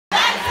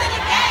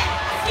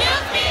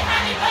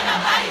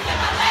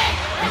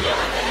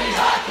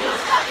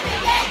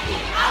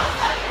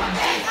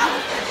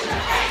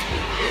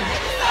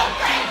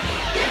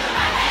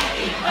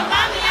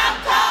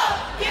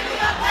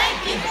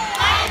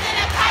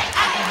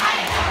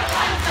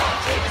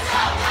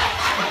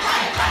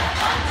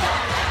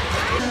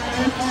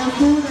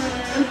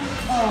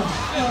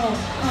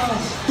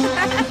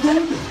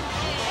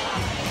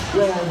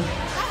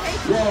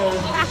You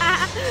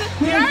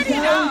already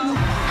know.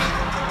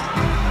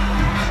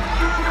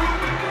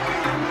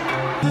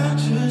 I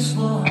just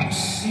wanna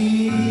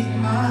see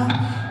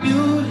how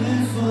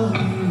beautiful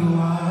you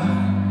are.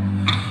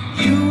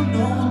 You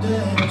know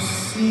that I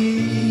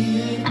see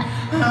it.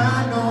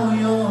 I know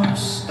you're a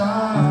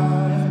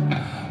star.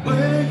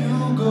 Where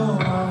you go,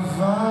 I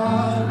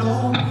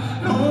follow,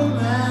 no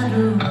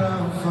matter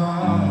how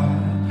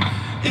far.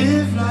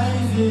 If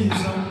life is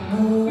a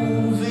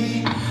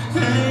movie,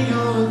 then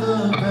you're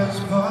the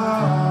best part.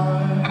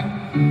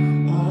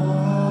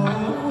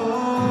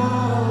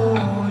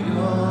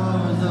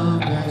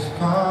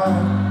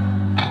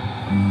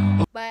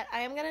 But I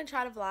am gonna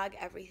try to vlog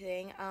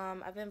everything.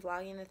 I've been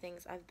vlogging the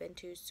things I've been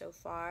to so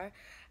far,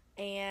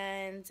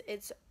 and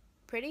it's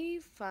pretty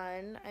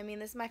fun. I mean,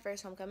 this is my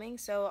first homecoming,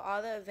 so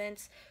all the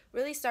events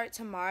really start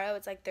tomorrow.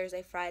 It's like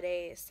Thursday,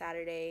 Friday,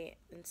 Saturday,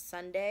 and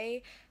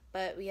Sunday.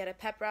 But we had a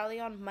pep rally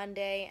on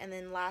Monday, and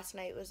then last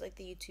night was like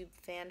the YouTube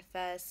Fan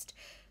Fest.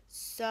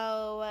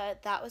 So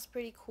that was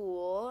pretty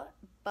cool.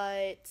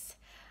 But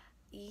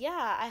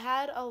yeah, I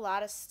had a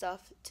lot of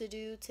stuff to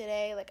do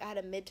today. Like, I had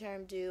a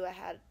midterm due, I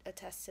had a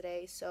test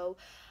today. So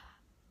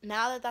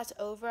now that that's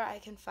over, I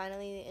can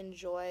finally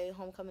enjoy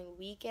homecoming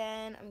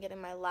weekend. I'm getting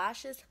my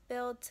lashes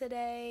filled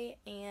today,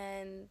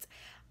 and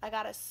I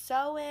got a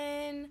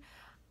sew-in.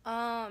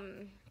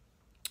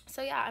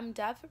 So yeah, I'm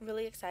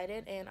really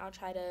excited, and I'll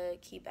try to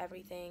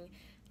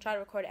try to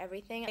record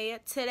everything.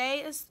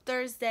 Today is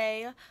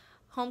Thursday.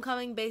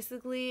 Homecoming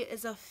basically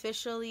is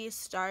officially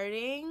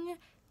starting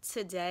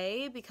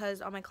today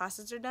because all my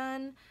classes are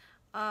done.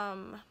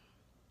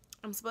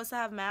 I'm supposed to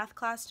have math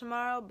class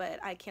tomorrow, but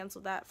I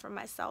canceled that for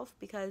myself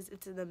because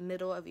it's in the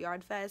middle of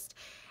Yard Fest,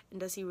 and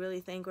does he really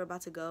think we're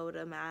about to go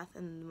to math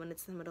and when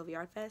it's in the middle of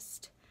Yard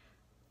Fest?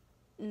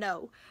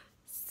 No.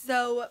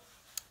 So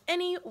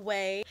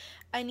anyway,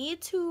 I need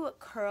to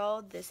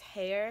curl this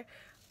hair.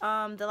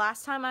 The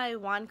last time I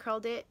wand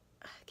curled it,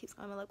 keeps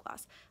going my lip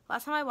gloss.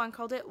 Last time I wand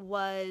curled it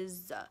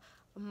was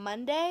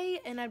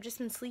Monday, and I've just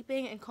been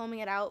sleeping and combing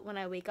it out when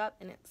I wake up,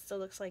 and it still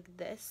looks like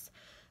this.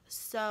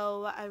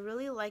 So I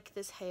really like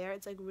this hair.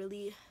 It's like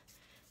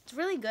it's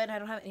really good. I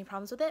don't have any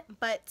problems with it.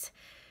 But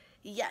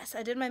yes,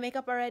 I did my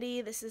makeup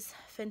already. This is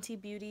Fenty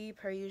Beauty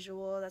per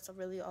usual. That's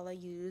really all I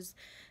use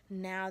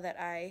now that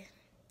I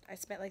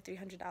spent like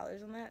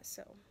 $300 on that.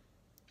 So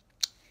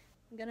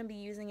I'm gonna be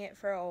using it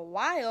for a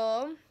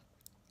while.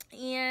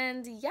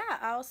 And yeah,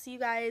 I'll see you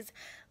guys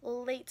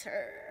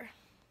later.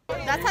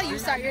 That's how you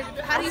start your,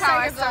 how do you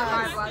start your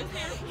vlog?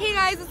 Hey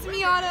guys, it's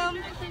me,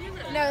 Autumn.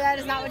 No, that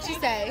is not what you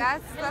say.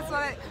 That's what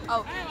I,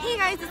 oh, hey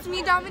guys, it's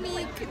me,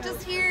 Dominique.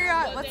 Just here,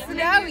 what's the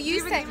name? No, you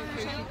say,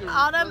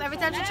 Autumn, every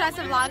time she tries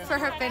to vlog for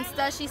her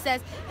Finsta, she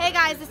says, hey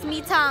guys, it's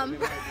me, Tom.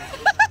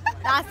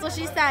 That's what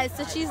she says.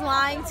 So she's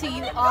lying to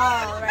you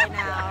all right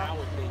now.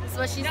 That's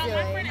what she's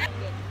doing.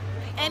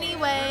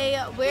 Anyway,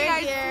 we're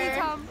here.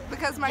 Tom,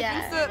 because my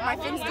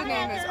Finsta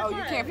name is, oh,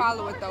 you can't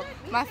follow it though.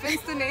 My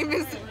Finsta name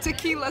is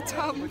Tequila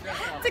Tom.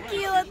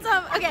 Tequila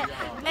Tom. Okay,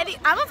 I'm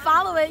gonna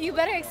follow it. You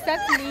better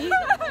accept me.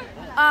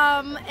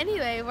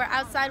 Anyway, we're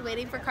outside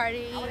waiting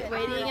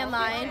in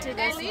line to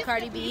go see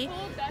Cardi B.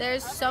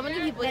 There's so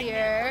many people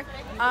here.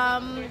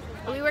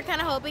 We were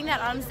kind of hoping that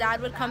Autumn's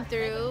dad would come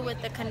through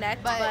with the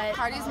connect, but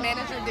Cardi's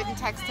manager didn't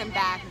text him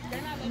back.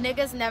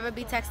 Niggas never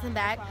be texting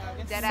back.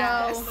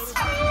 Deadass.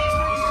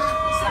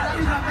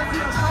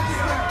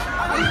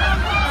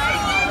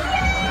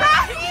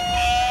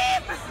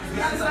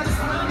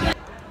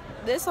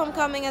 This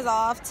homecoming is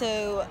off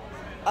to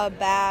a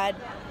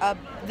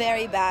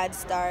very bad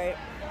start.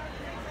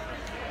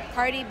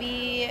 Cardi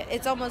B,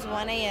 it's almost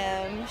 1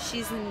 a.m.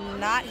 She's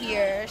not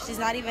here. She's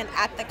not even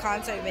at the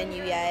concert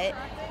venue yet.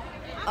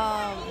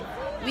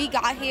 We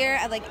got here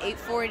at like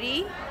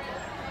 8:40.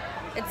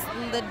 It's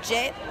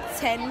legit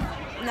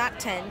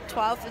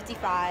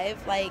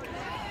 12:55. Like,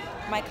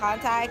 my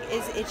contact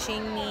is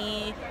itching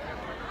me.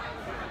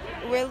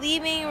 We're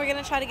leaving. We're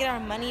gonna try to get our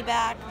money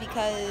back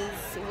because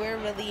we're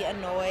really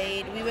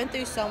annoyed. We went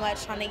through so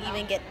much trying to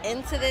even get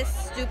into this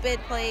stupid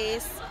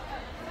place.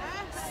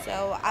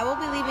 So I will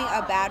be leaving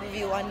a bad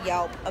review on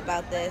Yelp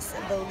about this,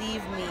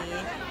 believe me,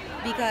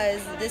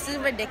 because this is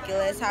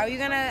ridiculous. How are you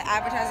gonna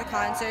advertise a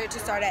concert to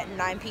start at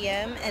 9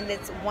 p.m. and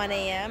it's 1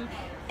 a.m.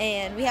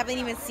 and we haven't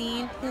even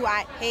seen who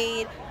I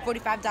paid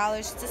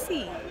 $45 to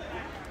see?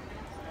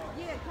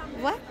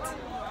 What?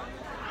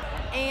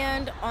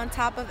 And on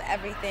top of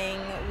everything,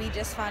 we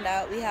just found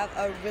out we have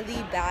a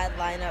really bad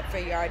lineup for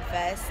Yard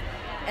Fest,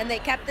 and they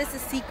kept this a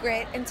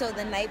secret until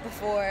the night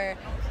before.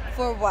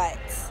 For what?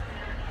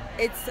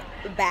 It's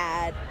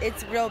bad.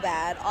 It's real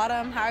bad.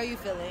 Autumn, how are you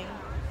feeling?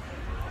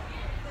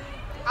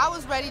 I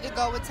was ready to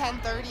go at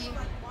 10:30.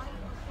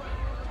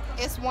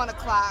 It's 1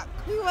 o'clock.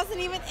 We wasn't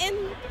even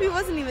in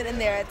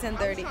there at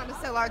 10:30. I was trying to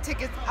sell our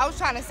tickets. I was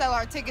trying to sell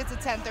our tickets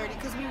at 10:30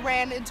 because we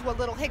ran into a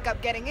little hiccup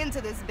getting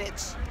into this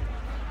bitch.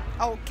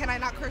 Oh, can I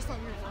not curse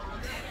on your vlog?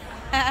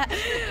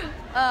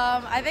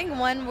 I think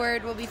one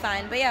word will be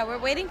fine. But yeah, we're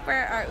waiting for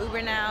our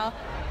Uber now.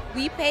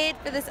 We paid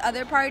for this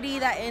other party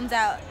that ends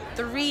at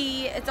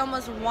 3. It's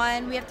almost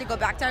 1. We have to go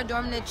back to our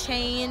dorm to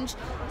change.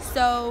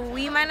 So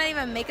we might not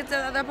even make it to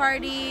the other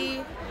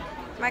party.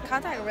 My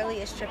contact really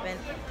is tripping.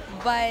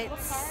 But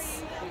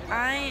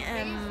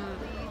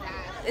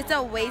it's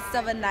a waste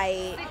of a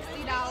night.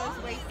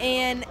 $60 waste.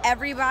 And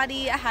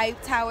everybody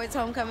hyped Howard's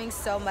homecoming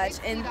so much.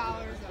 And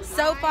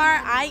so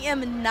far, I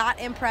am not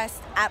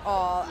impressed at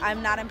all.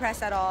 I'm not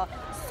impressed at all.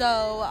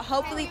 So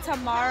hopefully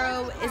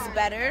tomorrow is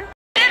better.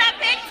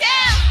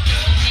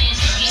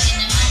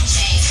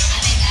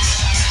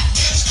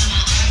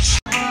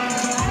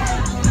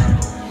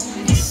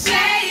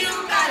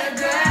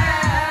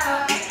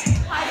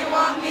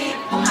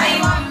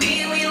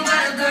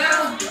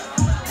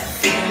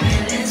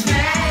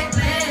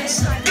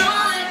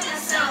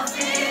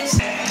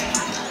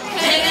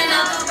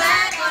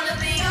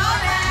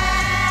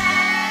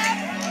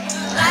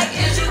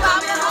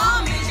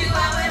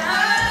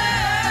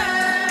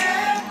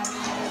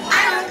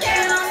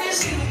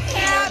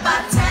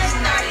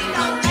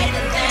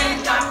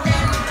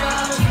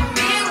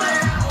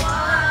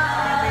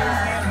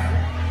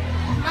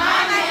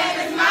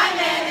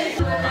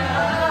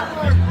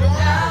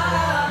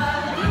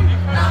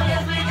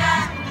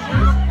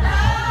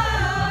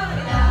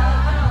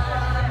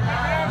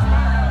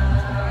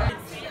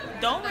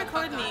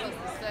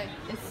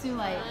 It's too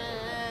late.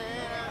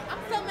 I'm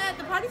so mad.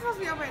 The party's supposed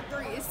to be over at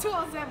 3. It's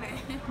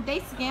 2:07. They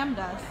scammed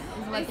us,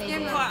 is what they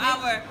did. For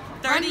our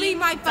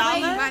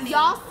 $30.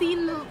 Y'all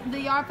seen the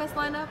Yard Fest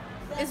lineup?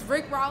 It's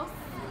Rick Ross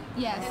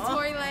Yes. and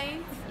Tory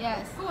Lanez.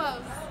 Yes. Who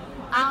else?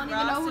 I don't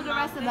even know who the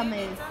rest of them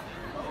is.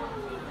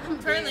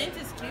 Tory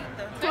Lanez is cute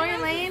though. Tory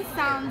Lanez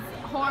sounds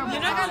horrible. You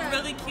know who's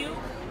really cute?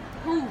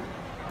 Who?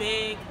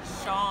 Big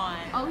Sean.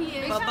 Oh, he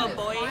is. But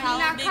boy, He's how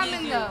not big coming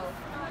is you? though.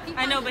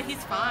 I know, but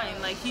he's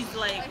fine. Like he's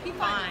like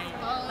fine.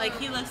 Like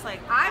he looks like.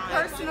 I fine.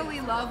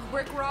 personally love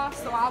Rick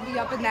Ross, so I'll be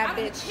up in that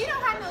bitch. He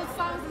don't have no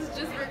songs. It's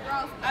just Rick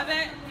Ross. I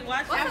bet.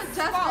 Watch him. What's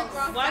just Rick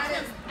Ross? Watch That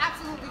him. is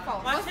absolutely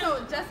false. Watch What's him.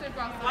 no just Rick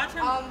Ross? Watch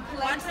him.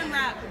 Watch him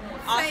rap.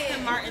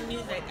 Austin Martin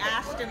music.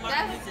 Ashton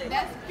Martin music.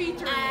 That's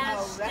featuring.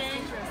 Ashton Oh, that's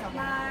featuring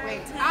someone.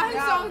 Wait. All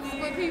his songs is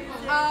with people.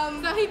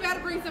 So he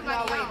better bring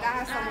somebody. No, wait, that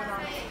has someone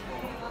on it.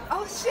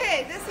 Oh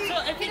shit! This he. So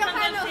if he don't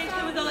comes have on no stage,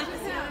 songs. he would go like this.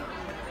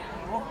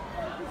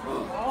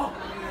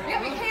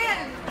 Yeah, we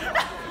can.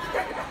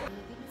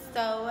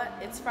 So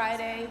it's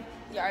Friday,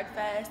 Yard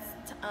Fest.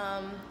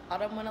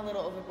 Autumn went a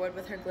little overboard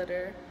with her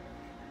glitter.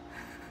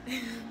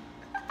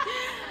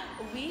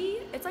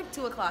 It's like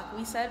 2 o'clock.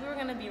 We said we were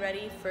gonna be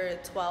ready for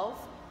 12.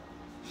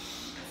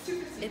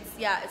 It's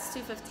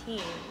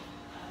 2:15,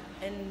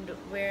 and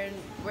we're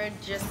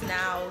just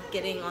now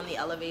getting on the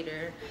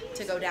elevator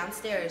to go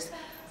downstairs.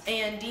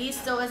 And Dee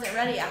still isn't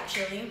ready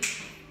actually.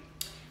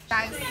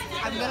 Guys,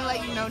 I'm gonna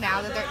let you know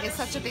now that there is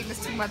such a thing as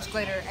too much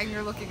glitter, and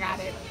you're looking at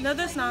it. No,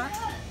 there's not.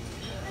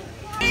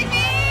 Amy!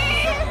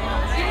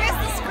 You missed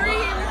the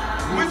scream.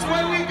 Which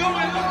way we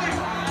going, Lloyd?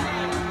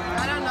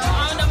 I don't know.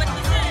 I don't know what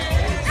this is.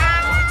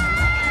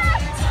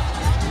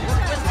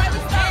 Which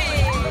way we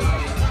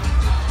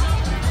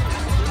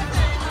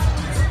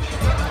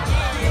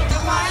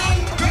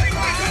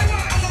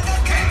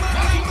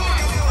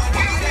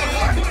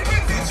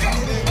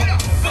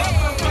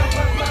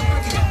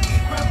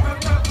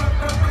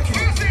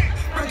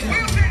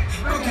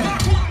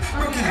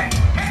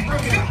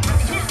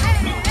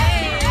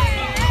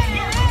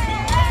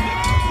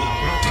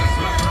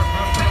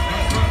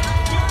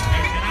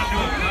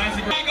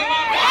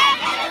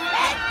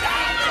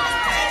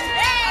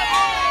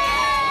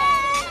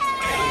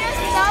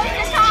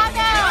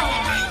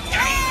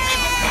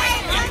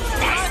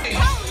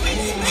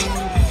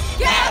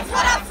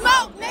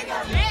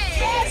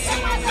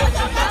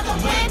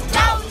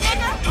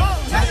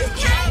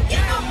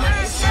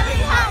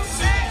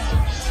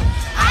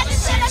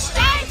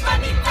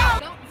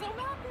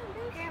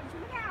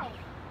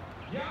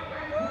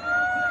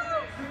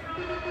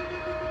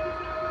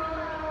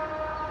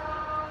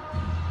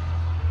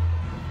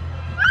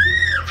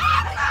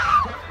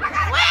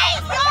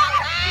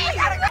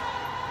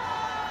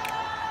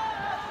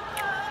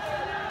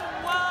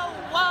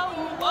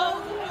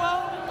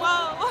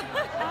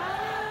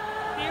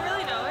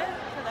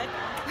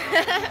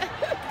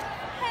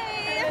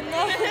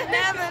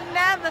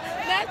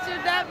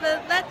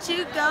let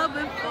you go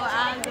before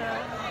I go.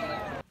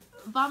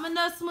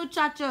 Vámonos,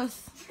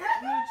 muchachos.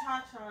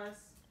 Muchachos.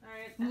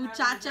 Alright.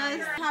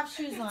 Muchachos have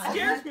shoes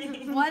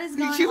on. What is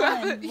You going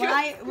on?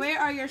 have Where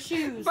are your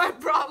shoes? My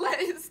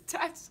bralette is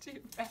attached to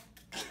your back.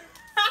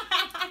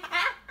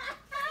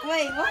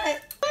 Wait,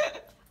 what?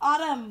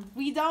 Autumn,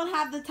 we don't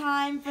have the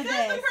time for That's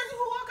this. the person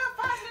who woke up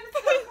 5 minutes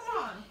ago.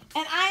 Come on.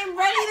 And I am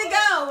ready to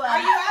go. Are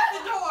you at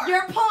the door?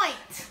 Your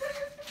point.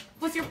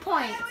 What's your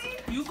point?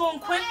 You gonna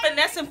quit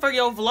finessing for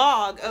your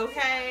vlog,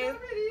 okay?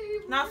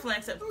 Not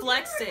flexing,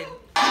 flexing.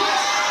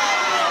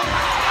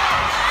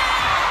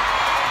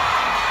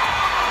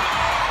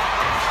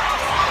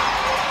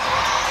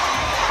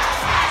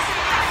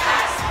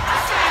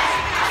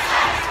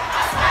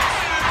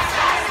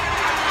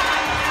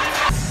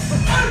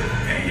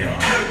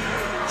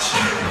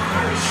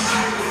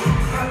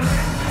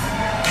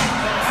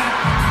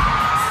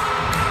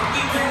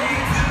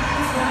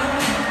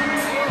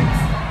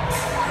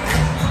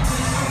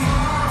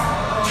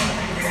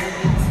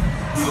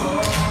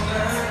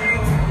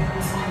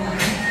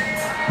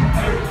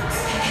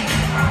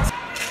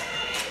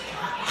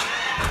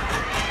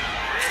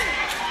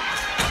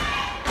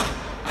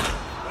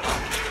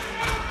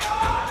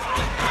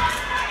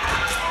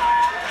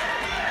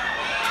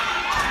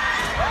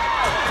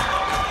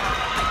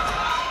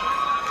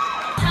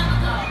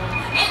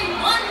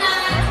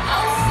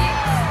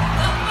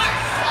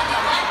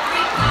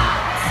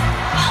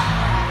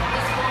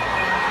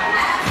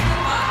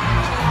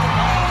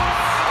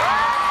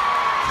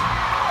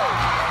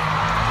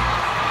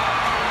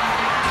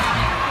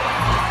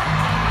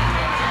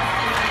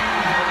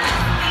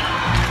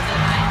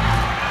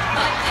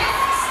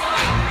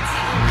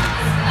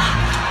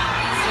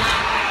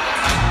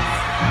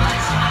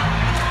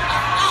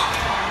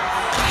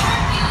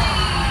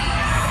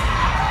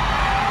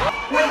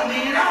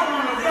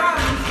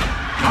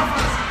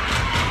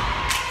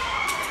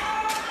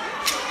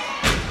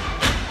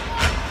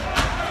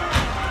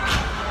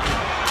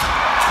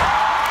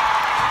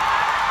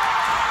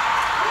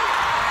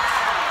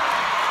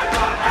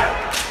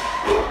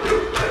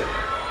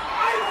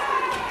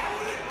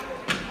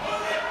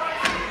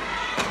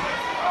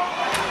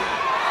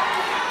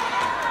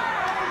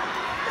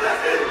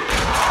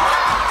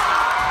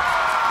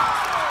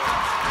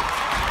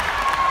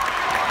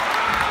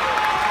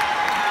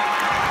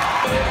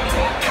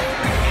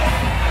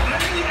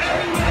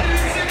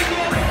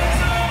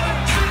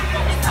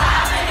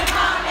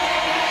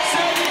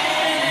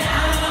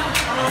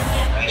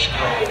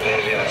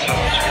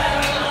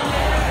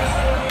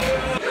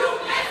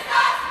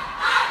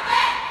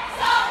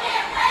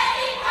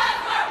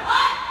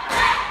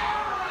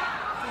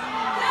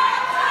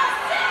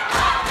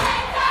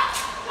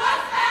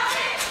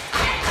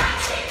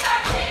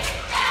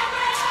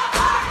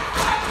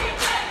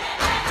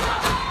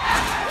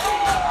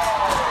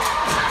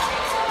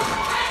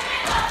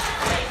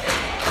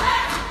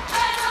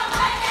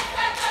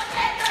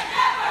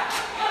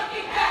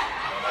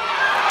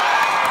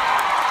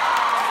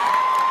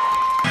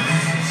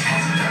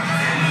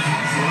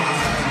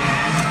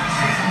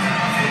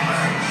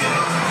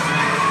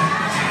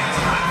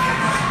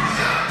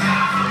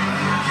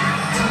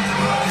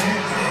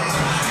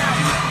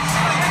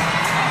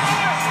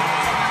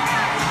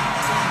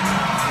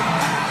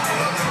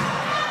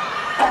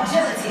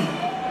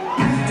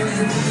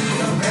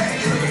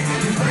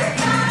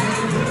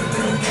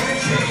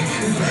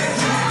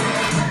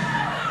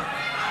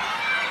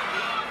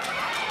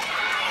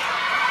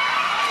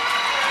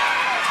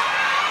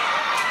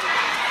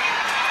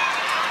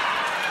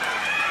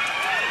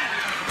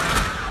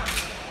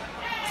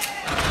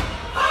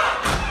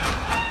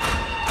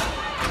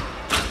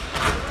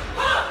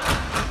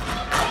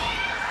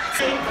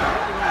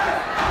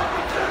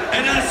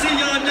 And I'll see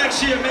y'all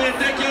next year, man.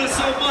 Thank y'all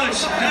so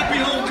much. Happy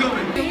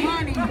homecoming. The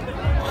money.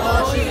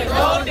 Oh,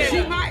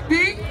 she might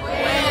be.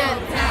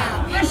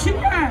 Yes, she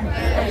can.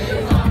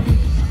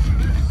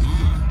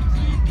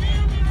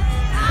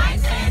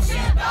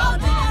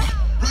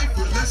 Right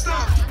foot, let's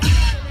stop.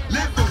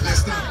 Left foot, let's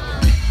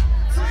stop.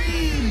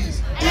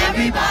 Freeze.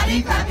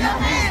 Everybody clap your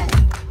hands.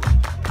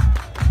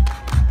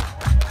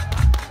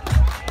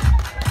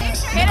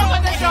 Hit him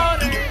with the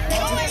shoulder.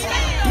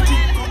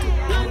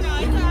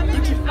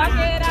 Fuck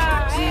it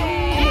up.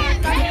 Hey,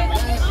 fuck it.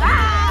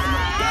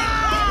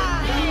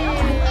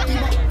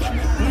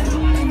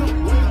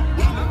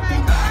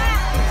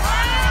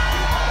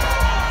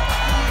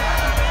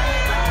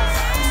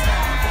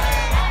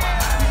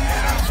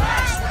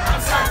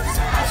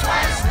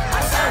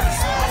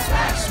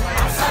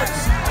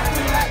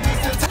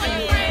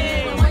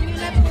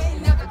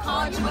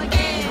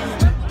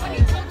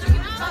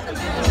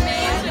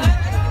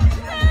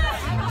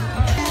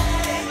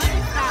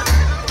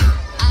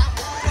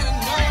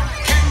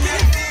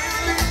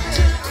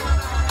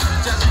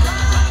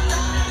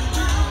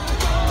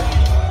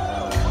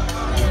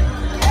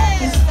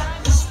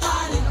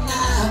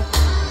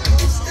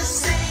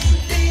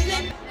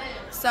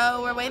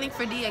 So we're waiting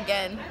for D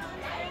again.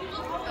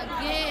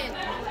 Again.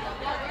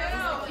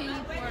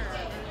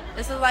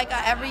 This is like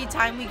a every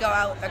time we go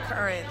out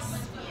occurrence.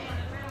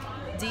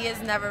 D is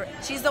never,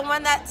 she's the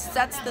one that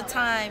sets the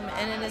time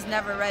and then is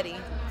never ready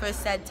for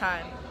said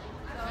time.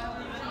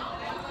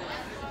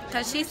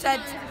 Cause she said,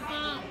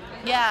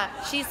 yeah,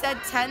 she said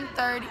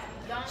 10:30.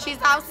 She's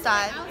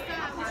outside.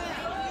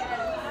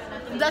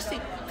 Does she?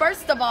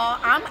 First of all,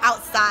 I'm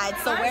outside,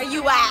 so where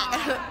you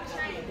at?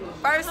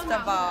 First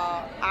of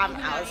all, I'm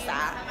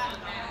outside.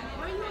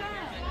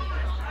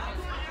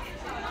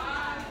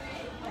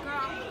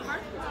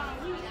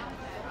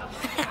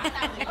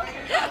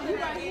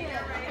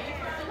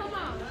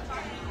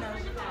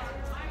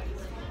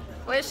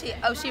 Where's she?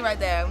 Oh, she right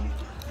there.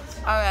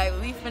 Alright,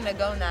 we finna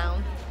go now.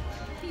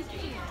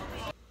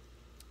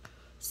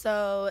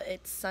 So,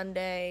 it's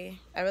Sunday.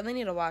 I really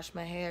need to wash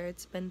my hair.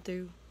 It's been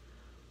through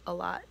a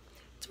lot.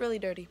 It's really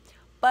dirty.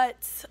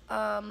 But,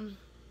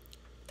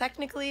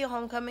 technically,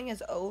 homecoming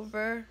is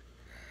over.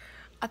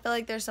 I feel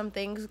like there's some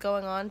things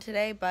going on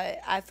today, but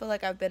I feel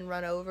like I've been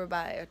run over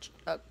by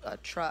a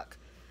truck.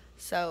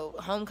 So,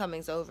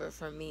 homecoming's over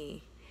for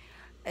me.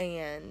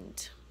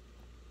 And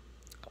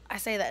I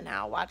say that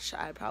now. Watch,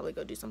 I'd probably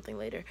go do something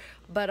later.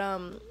 But,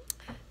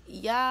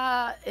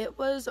 yeah, it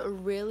was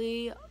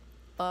really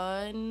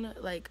fun.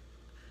 Like,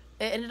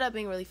 it ended up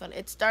being really fun.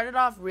 It started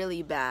off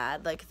really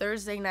bad. Like,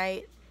 Thursday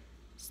night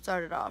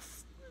started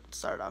off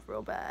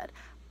real bad.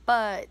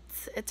 But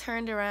it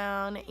turned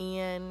around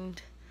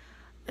and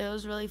it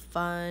was really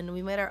fun.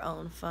 We made our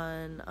own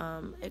fun.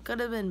 It could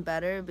have been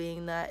better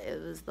being that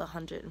it was the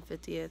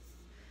 150th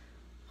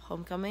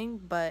homecoming,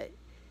 but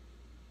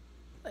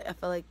I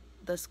feel like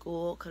the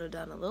school could have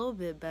done a little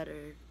bit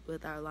better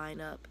with our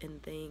lineup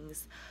and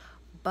things.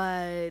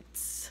 But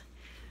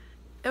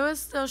it was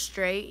still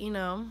straight, you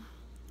know.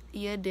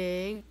 You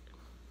dig.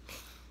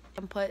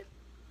 I'm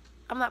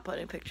not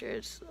putting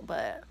pictures,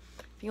 but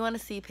if you want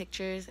to see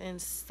pictures and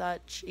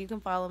such, you can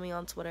follow me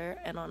on Twitter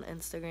and on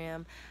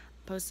Instagram.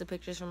 Posted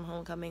pictures from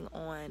homecoming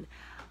on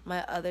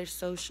my other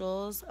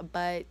socials.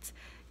 But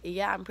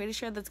yeah, I'm pretty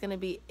sure that's gonna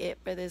be it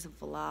for this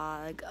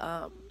vlog.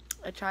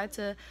 I tried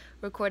to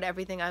record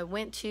everything I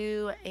went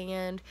to,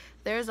 and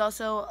there's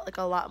also like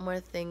a lot more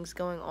things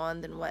going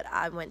on than what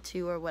I went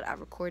to or what I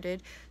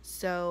recorded.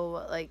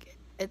 So like,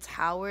 it's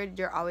Howard,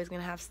 you're always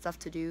gonna have stuff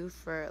to do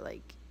for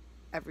like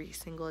every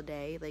single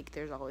day. Like,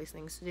 there's always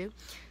things to do.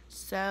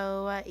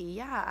 So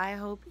yeah, I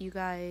hope you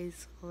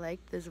guys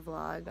liked this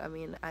vlog. I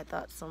mean, I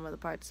thought some of the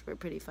parts were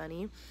pretty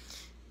funny.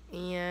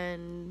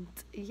 And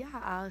yeah,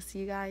 I'll see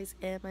you guys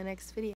in my next video.